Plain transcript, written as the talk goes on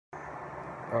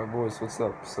Alright boys, what's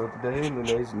up? So today in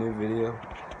today's new video,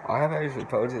 I haven't actually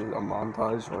posted a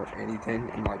montage or anything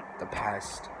in like the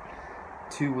past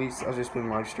 2 weeks. I've just been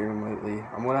live streaming lately.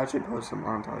 I'm gonna actually post a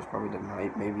montage probably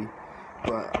tonight maybe.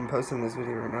 But I'm posting this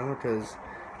video right now because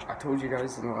I told you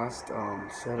guys in the last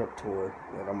setup tour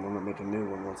that I'm gonna make a new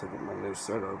one once I get my new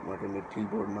setup, like a new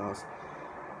keyboard and mouse.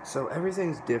 So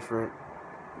everything's different.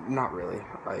 Not really.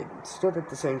 I stood at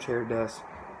the same chair desk.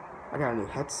 I got a new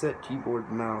headset, keyboard,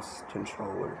 mouse,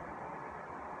 controller,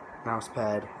 mouse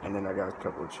pad, and then I got a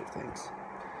couple of things.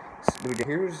 So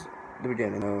here's the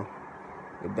beginning.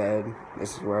 The bed.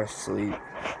 This is where I sleep.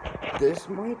 This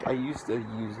mic I used to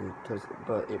use it,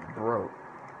 but it broke.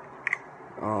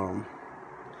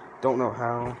 Don't know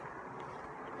how.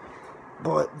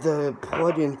 But the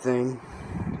plug-in thing,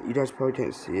 you guys probably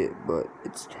can't see it, but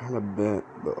it's kind of bent.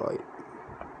 But like,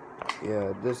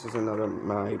 yeah, this is another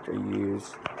mic I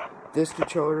use. This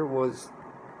controller was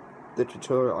the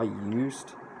controller I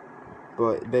used,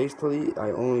 but basically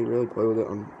I only really play with it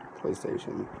on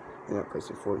PlayStation, and I play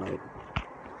Fortnite.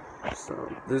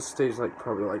 So this stays like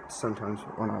probably like sometimes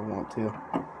when I want to,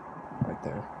 right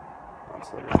there.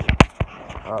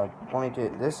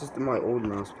 This is my old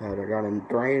mouse pad. I got a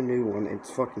brand new one. It's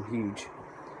fucking huge.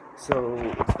 So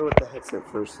let's go with the headset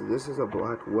first. So this is a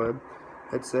Black Web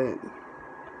headset.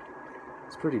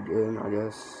 It's pretty good, I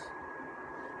guess.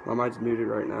 My mic's muted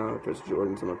right now because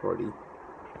Jordan's in my party.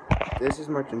 This is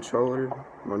my controller,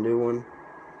 my new one.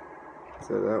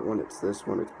 So that one, it's this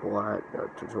one, it's black.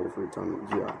 Got control for its own.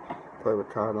 Yeah, play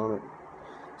with COD on it.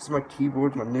 This is my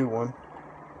keyboard, my new one.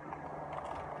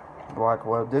 Black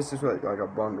Web. This is like a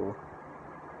bundle.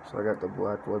 So I got the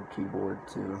Black Web keyboard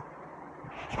too.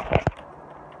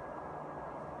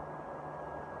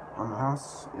 My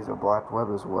mouse is a Black Web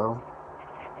as well.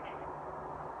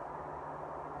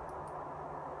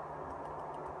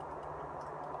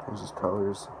 It's just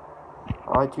colors.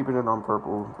 I like keeping it on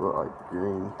purple, but like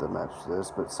green to match this.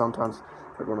 But sometimes,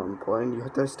 like when I'm playing, you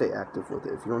have to stay active with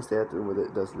it. If you don't stay active with it,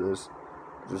 it does this.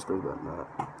 Just go like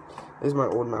that. This is my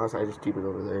old mouse. I just keep it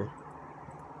over there.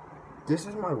 This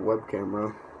is my web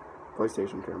camera,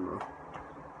 PlayStation camera.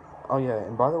 Oh yeah,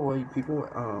 and by the way, people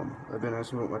have been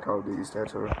asking what my Call of Duty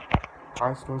stats are.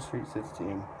 High score, Street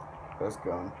 16, best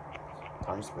gun,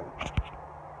 time spent,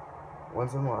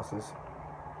 wins and losses.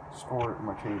 Score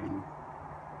my KD.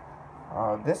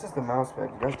 This is the mouse pad.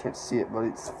 You guys can't see it, but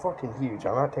it's fucking huge.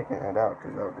 I'm not taking it out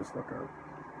because I'll just look up.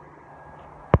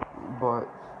 But,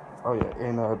 oh yeah,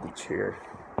 and the chair.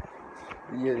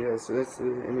 Yeah, so that's the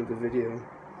end of the video.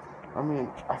 I mean,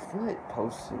 I feel like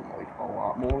posting like a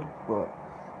lot more, but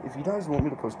if you guys want me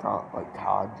to post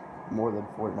COD more than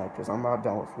Fortnite, because I'm not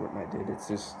done with Fortnite, dude. It's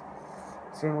just,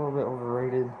 it's getting a little bit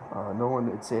overrated. No one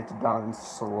would say it's done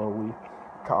slowly.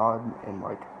 COD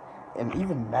and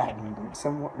even Madden, dude.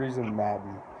 Some reason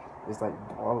Madden is like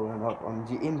blowing up in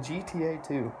GTA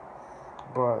too.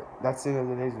 But that's the end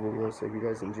of today's video. So if you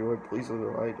guys enjoyed, please leave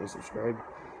a like and subscribe.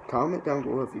 Comment down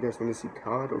below if you guys want to see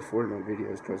COD or Fortnite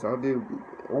videos, because I'll do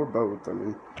or both. I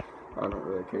mean, I don't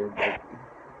really care.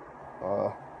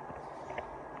 But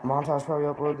montage probably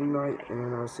upload tonight,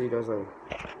 and I'll see you guys later.